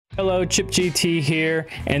Hello, Chip GT here,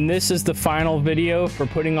 and this is the final video for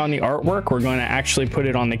putting on the artwork. We're going to actually put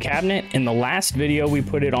it on the cabinet. In the last video, we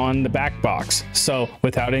put it on the back box. So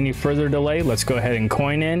without any further delay, let's go ahead and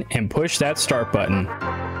coin in and push that start button.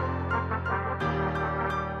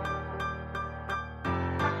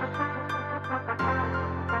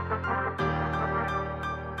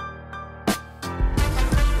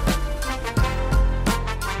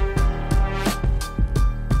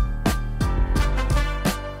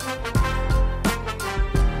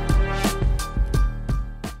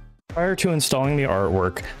 Prior to installing the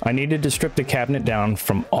artwork, I needed to strip the cabinet down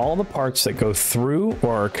from all the parts that go through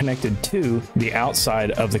or are connected to the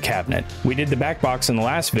outside of the cabinet. We did the back box in the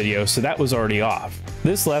last video, so that was already off.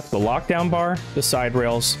 This left the lockdown bar, the side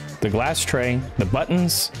rails, the glass tray, the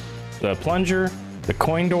buttons, the plunger, the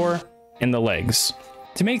coin door, and the legs.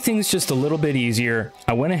 To make things just a little bit easier,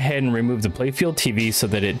 I went ahead and removed the playfield TV so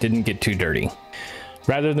that it didn't get too dirty.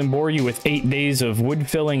 Rather than bore you with 8 days of wood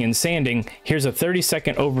filling and sanding, here's a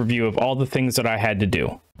 30-second overview of all the things that I had to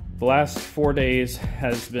do. The last 4 days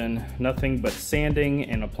has been nothing but sanding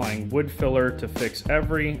and applying wood filler to fix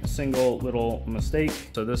every single little mistake.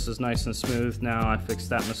 So this is nice and smooth now. I fixed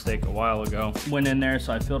that mistake a while ago. Went in there,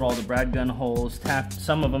 so I filled all the brad gun holes, tapped.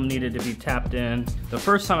 Some of them needed to be tapped in. The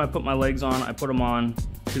first time I put my legs on, I put them on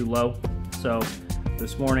too low. So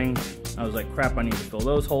this morning, I was like, crap, I need to fill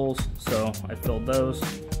those holes, so I filled those.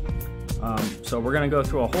 So we're gonna go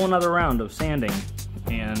through a whole nother round of sanding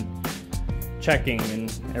and checking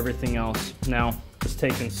and everything else. Now, it's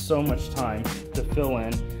taken so much time to fill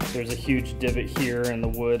in. There's a huge divot here in the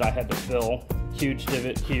wood I had to fill. Huge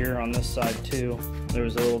divot here on this side too. There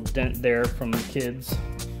was a little dent there from the kids.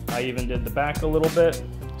 I even did the back a little bit,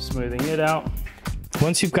 smoothing it out.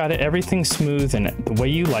 Once you've got everything smooth and the way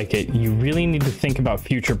you like it, you really need to think about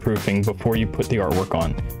future-proofing before you put the artwork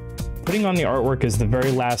on. Putting on the artwork is the very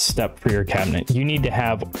last step for your cabinet. You need to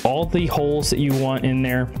have all the holes that you want in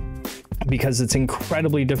there because it's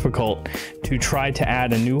incredibly difficult to try to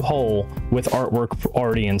add a new hole with artwork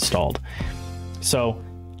already installed. So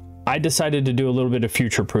I decided to do a little bit of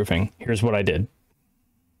future-proofing. Here's what I did.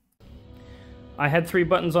 I had 3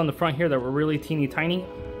 buttons on the front here that were really teeny tiny.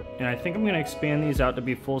 And I think I'm going to expand these out to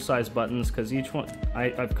be full-size buttons because each one,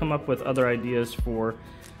 I've come up with other ideas for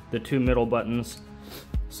the 2 middle buttons.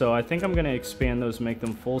 So I think I'm going to expand those, make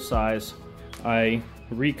them full-size. I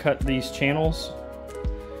recut these channels.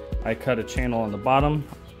 I cut a channel on the bottom,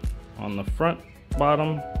 on the front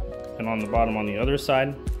bottom, and on the bottom on the other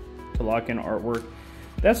side to lock in artwork.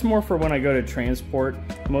 That's more for when I go to transport.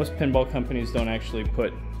 Most pinball companies don't actually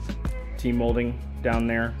put T-molding down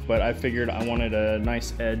there, but I figured I wanted a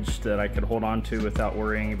nice edge that I could hold on to without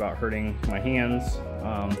worrying about hurting my hands,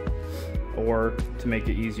 or to make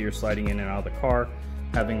it easier sliding in and out of the car.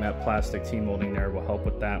 Having that plastic T-molding there will help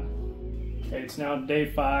with that. Okay, it's now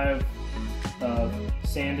day 5 of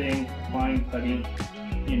sanding, line putting.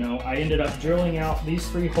 You know, I ended up drilling out these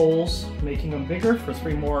 3 holes, making them bigger for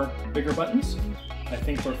 3 more bigger buttons. I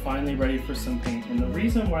think we're finally ready for some paint, and the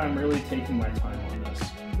reason why I'm really taking my time on this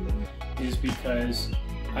is because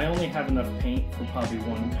I only have enough paint for probably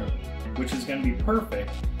 1 coat, which is going to be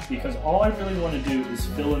perfect because all I really want to do is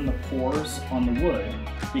fill in the pores on the wood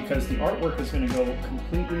because the artwork is going to go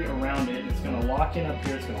completely around it. It's going to lock in up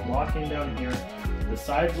here, it's going to lock in down here, the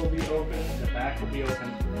sides will be open, the back will be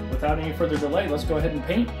open. Without any further delay, let's go ahead and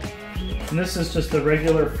paint. And this is just a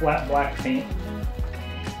regular flat black paint.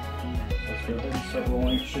 Let's go ahead and start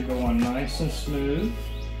rolling. It should go on nice and smooth.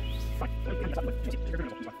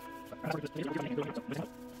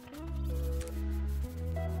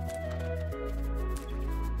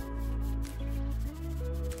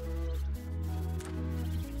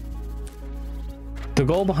 The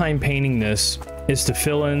goal behind painting this is to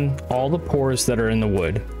fill in all the pores that are in the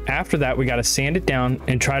wood. After that, we got to sand it down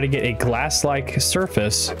and try to get a glass-like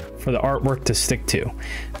surface for the artwork to stick to.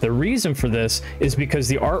 The reason for this is because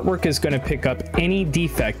the artwork is going to pick up any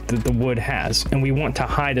defect that the wood has, and we want to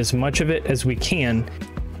hide as much of it as we can.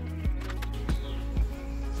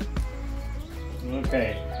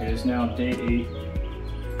 Okay, it is now day 8.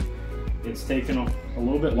 It's taken a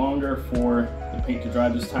little bit longer for the paint to dry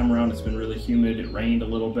this time around. It's been really humid, it rained a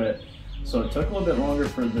little bit, so it took a little bit longer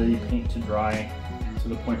for the paint to dry to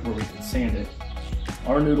the point where we could sand it.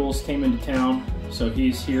 Our Noodles came into town, so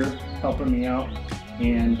he's here helping me out,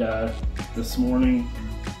 and this morning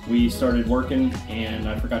we started working and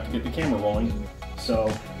I forgot to get the camera rolling.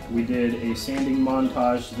 So we did a sanding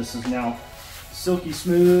montage. This is now silky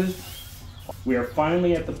smooth. We are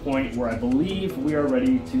finally at the point where I believe we are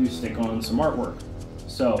ready to stick on some artwork.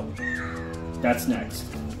 So that's next.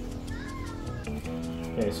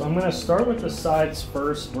 Okay, so I'm going to start with the sides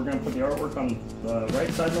first. We're going to put the artwork on the right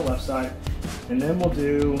side and the left side, and then we'll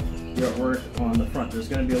do the artwork on the front. There's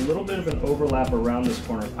going to be a little bit of an overlap around this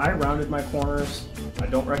corner. I rounded my corners. I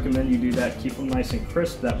don't recommend you do that. Keep them nice and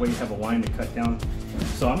crisp. That way you have a line to cut down.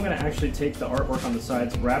 So I'm going to actually take the artwork on the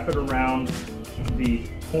sides, wrap it around the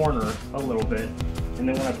corner a little bit, and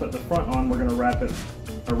then when I put the front on, we're going to wrap it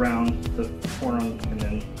around the corner and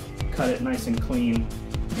then cut it nice and clean,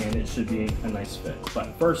 and it should be a nice fit.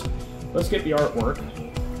 But first, let's get the artwork.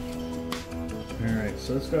 Alright,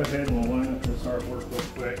 so let's go ahead and we'll line up this artwork real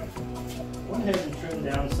quick. Go ahead and trim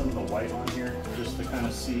down some of the white on here just to kind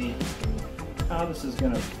of see how this is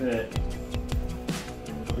going to fit.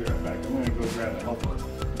 I'll be right back. I'm going to go grab a helper.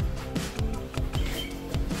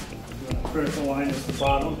 The critical line is the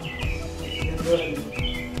bottom. And go ahead and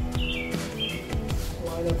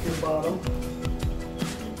line up your bottom.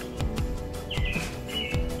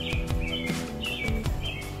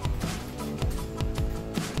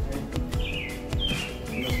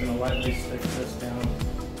 Lightly stick this down.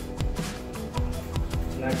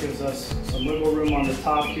 And that gives us some wiggle room on the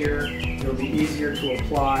top here. It'll be easier to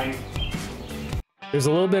apply. There's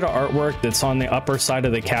a little bit of artwork that's on the upper side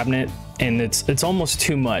of the cabinet, and it's almost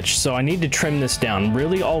too much, so I need to trim this down.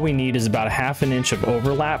 Really all we need is about 1/2 inch of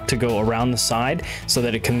overlap to go around the side so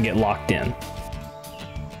that it can get locked in.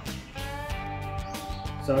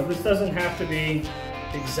 So this doesn't have to be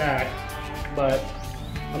exact, but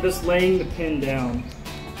I'm just laying the pin down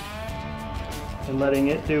and letting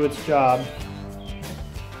it do its job.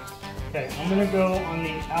 Okay, I'm going to go on the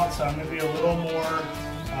outside. I'm going to be a little more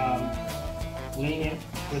lenient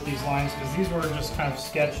with these lines because these were just kind of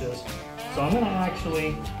sketches. So I'm going to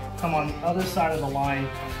actually come on the other side of the line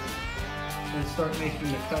and start making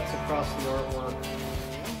the cuts across the artwork.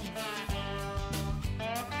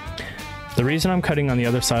 The reason I'm cutting on the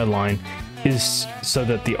other side line is so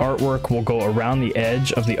that the artwork will go around the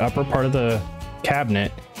edge of the upper part of the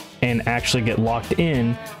cabinet and actually get locked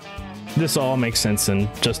in. This all makes sense in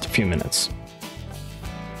just a few minutes.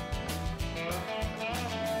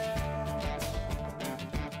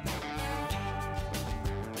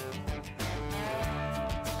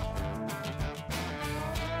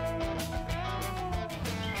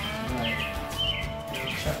 Alright,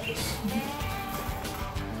 check this.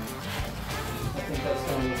 I think that's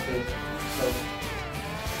going to look good. So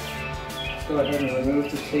let's go ahead and remove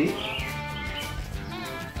the tape.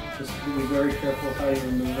 Just be very careful how you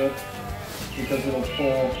remove it because it'll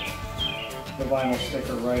pull the vinyl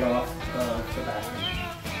sticker right off the back.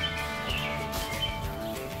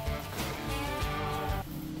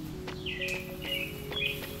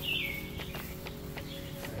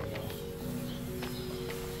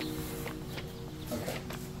 Okay,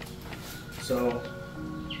 so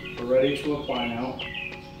we're ready to apply now.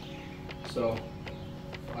 So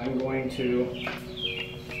I'm going to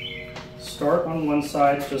start on one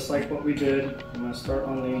side, just like what we did. I'm going to start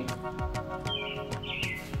on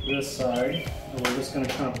this side, and we're just going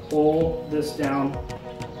to kind of pull this down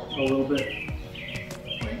a little bit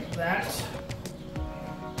like that.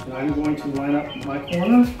 And I'm going to line up my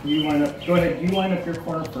corner. You line up. Go ahead. You line up your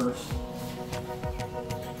corner first,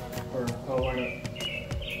 or I'll line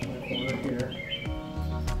up my corner here.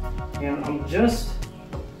 And I'm just.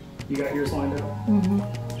 You got yours lined up. Mm-hmm.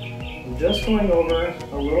 I'm just going over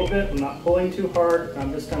a little bit. I'm not pulling too hard.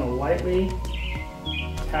 I'm just going to lightly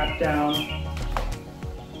tap down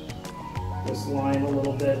this line a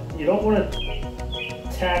little bit. You don't want to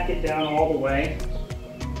tack it down all the way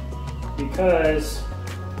because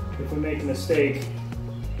if we make a mistake,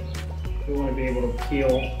 we want to be able to peel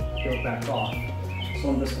it back off. So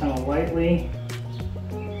I'm just kind of lightly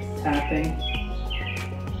tapping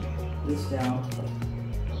this down.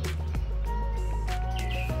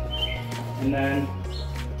 And then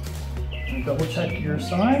double check your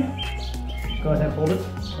side. Go ahead, hold it.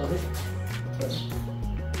 Hold it. Good.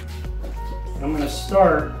 I'm going to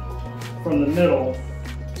start from the middle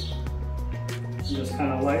and just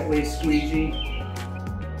kind of lightly squeegee.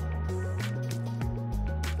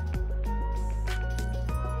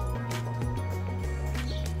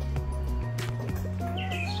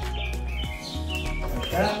 Like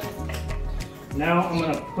that. Now I'm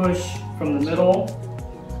going to push from the middle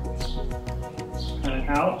kind of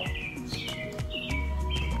out.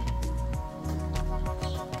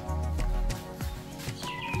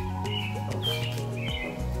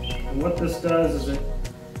 And what this does is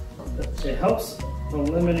it helps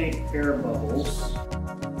eliminate air bubbles.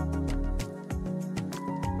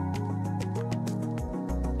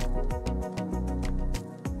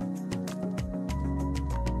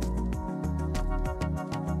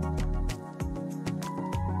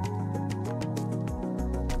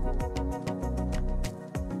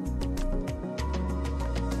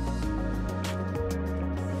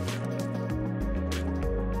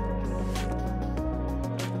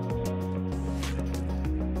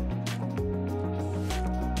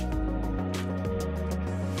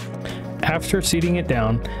 After seating it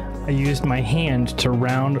down, I used my hand to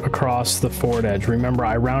round across the forward edge. Remember,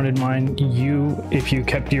 I rounded mine. If you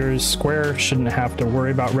kept yours square, shouldn't have to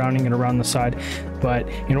worry about rounding it around the side. But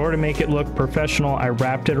in order to make it look professional, I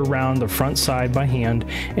wrapped it around the front side by hand,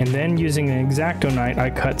 and then using an X-Acto knife, I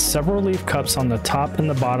cut several leaf cups on the top and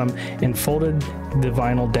the bottom and folded the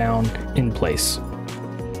vinyl down in place.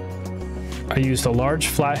 I used a large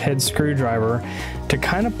flathead screwdriver to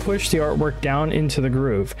kind of push the artwork down into the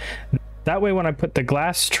groove. That way, when I put the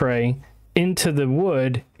glass tray into the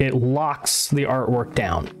wood, it locks the artwork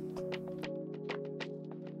down.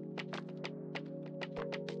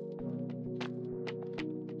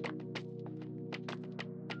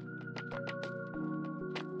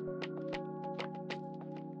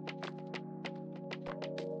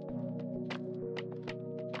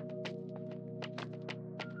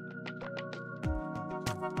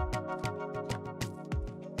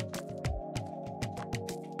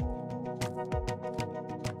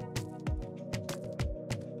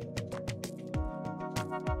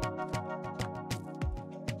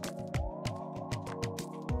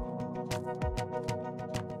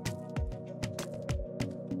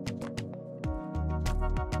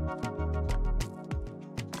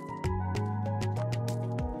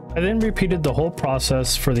 I then repeated the whole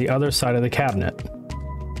process for the other side of the cabinet.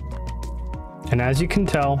 And as you can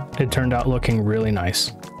tell, it turned out looking really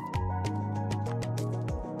nice.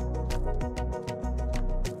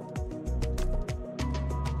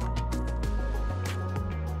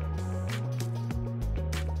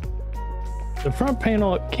 The front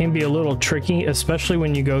panel can be a little tricky, especially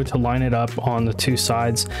when you go to line it up on the two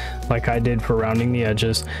sides like I did for rounding the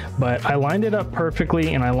edges, but I lined it up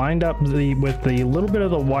perfectly, and I lined up with the little bit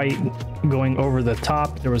of the white going over the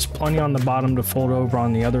top. There was plenty on the bottom to fold over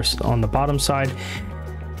on the bottom side.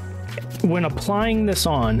 When applying this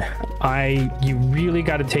on, you really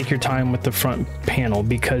got to take your time with the front panel,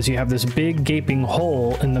 because you have this big gaping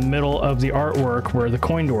hole in the middle of the artwork where the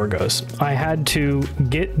coin door goes. I had to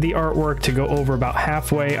get the artwork to go over about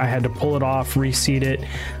halfway. I had to pull it off, reseat it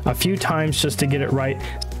a few times just to get it right.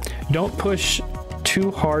 Don't push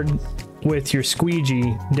too hard with your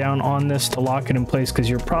squeegee down on this to lock it in place, because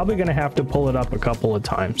you're probably going to have to pull it up a couple of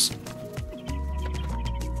times.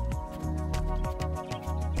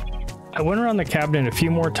 I went around the cabinet a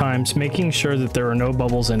few more times, making sure that there are no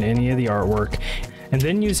bubbles in any of the artwork, and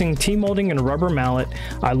then using T-molding and a rubber mallet,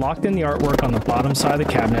 I locked in the artwork on the bottom side of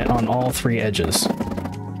the cabinet on all three edges.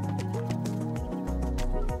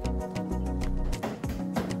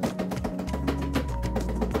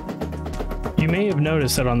 You may have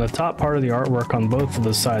noticed that on the top part of the artwork on both of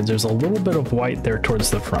the sides, there's a little bit of white there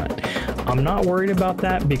towards the front. I'm not worried about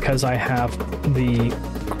that because I have the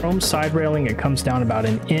chrome side railing. It comes down about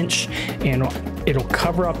an inch and it'll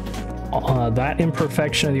cover up that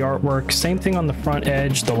imperfection of the artwork. Same thing on the front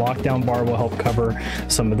edge. The lockdown bar will help cover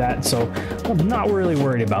some of that, so I'm not really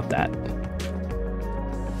worried about that.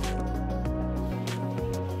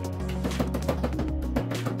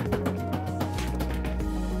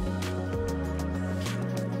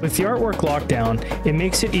 With the artwork locked down, it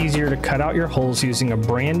makes it easier to cut out your holes using a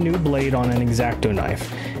brand new blade on an X-Acto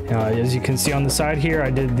knife. As you can see on the side here, I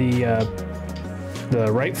did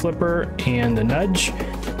the right flipper and the nudge,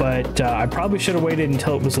 but I probably should have waited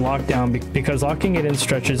until it was locked down because locking it in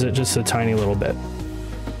stretches it just a tiny little bit.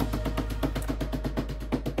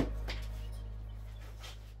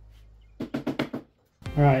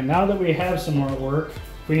 All right, now that we have some artwork,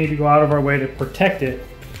 we need to go out of our way to protect it.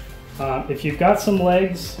 If you've got some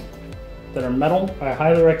legs that are metal, I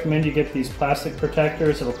highly recommend you get these plastic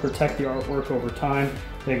protectors. It'll protect the artwork over time.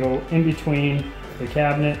 They go in between the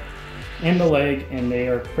cabinet and the leg, and they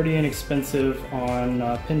are pretty inexpensive on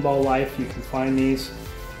Pinball Life. You can find these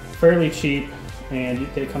fairly cheap, and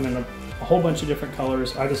they come in a whole bunch of different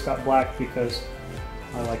colors. I just got black because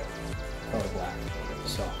I like color black.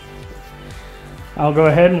 So I'll go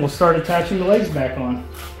ahead and we'll start attaching the legs back on.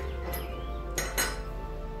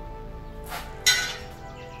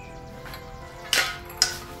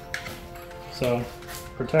 So,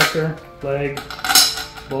 protector, leg,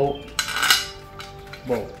 bolt,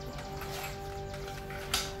 bolt.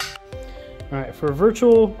 All right, for a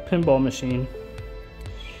virtual pinball machine,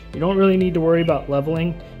 you don't really need to worry about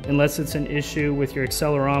leveling unless it's an issue with your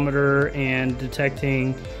accelerometer and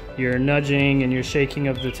detecting your nudging and your shaking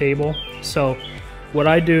of the table. So, what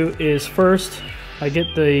I do is first, I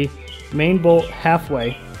get the main bolt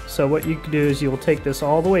halfway. So what you can do is you'll take this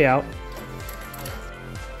all the way out.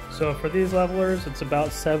 So for these levelers, it's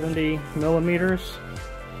about 70 millimeters,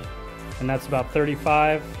 and that's about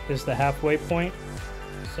 35 is the halfway point.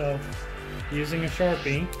 So using a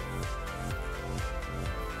Sharpie,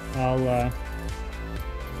 I'll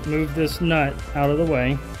move this nut out of the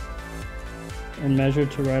way and measure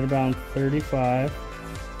to right about 35.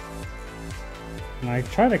 And I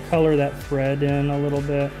try to color that thread in a little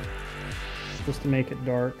bit just to make it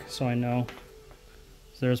dark so I know.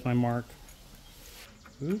 So there's my mark.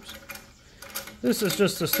 Oops. This is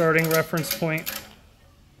just a starting reference point.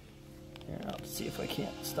 Here, I'll see if I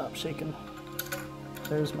can't stop shaking.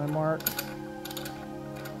 There's my mark.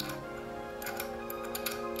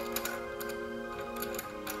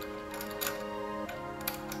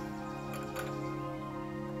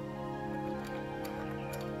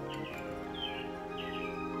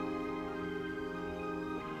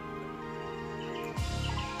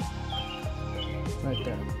 Right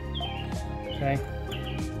there. Okay.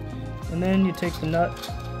 And then you take the nut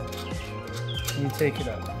and you take it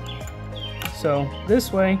up. So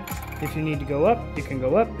this way, if you need to go up, you can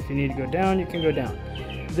go up. If you need to go down, you can go down.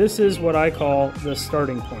 This is what I call the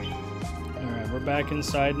starting point. Alright, we're back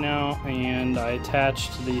inside now, and I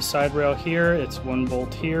attached the side rail here. It's 1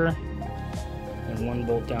 bolt here and 1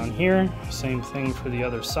 bolt down here. Same thing for the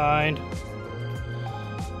other side.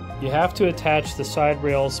 You have to attach the side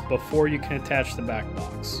rails before you can attach the back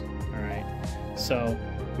box. Alright, so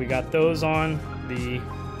we got those on. The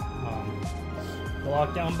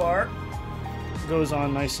lockdown bar goes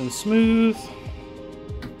on nice and smooth.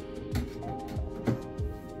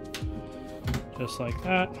 Just like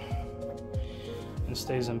that. And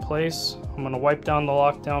stays in place. I'm going to wipe down the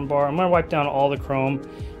lockdown bar. I'm going to wipe down all the chrome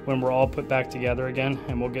when we're all put back together again,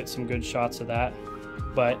 and we'll get some good shots of that.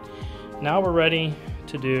 But now we're ready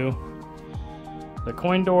to do the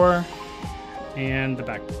coin door and the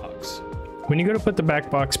back box. When you go to put the back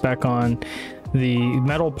box back on, the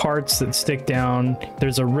metal parts that stick down,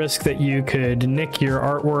 there's a risk that you could nick your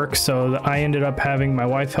artwork, so I ended up having my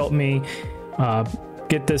wife help me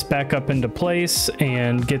get this back up into place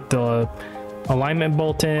and get the alignment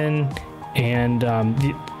bolt in, and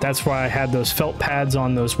that's why I had those felt pads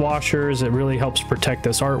on those washers. It really helps protect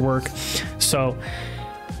this artwork. So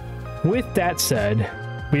with that said,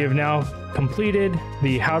 we have now completed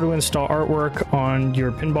the how to install artwork on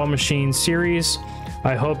your pinball machine series.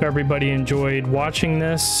 I hope everybody enjoyed watching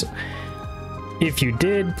this. If you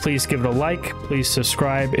did, please give it a like, please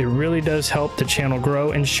subscribe. It really does help the channel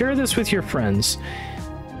grow, and share this with your friends.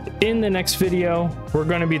 In the next video, we're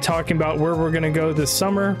going to be talking about where we're going to go this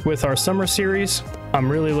summer with our summer series. I'm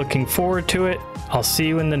really looking forward to it. I'll see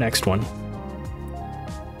you in the next one.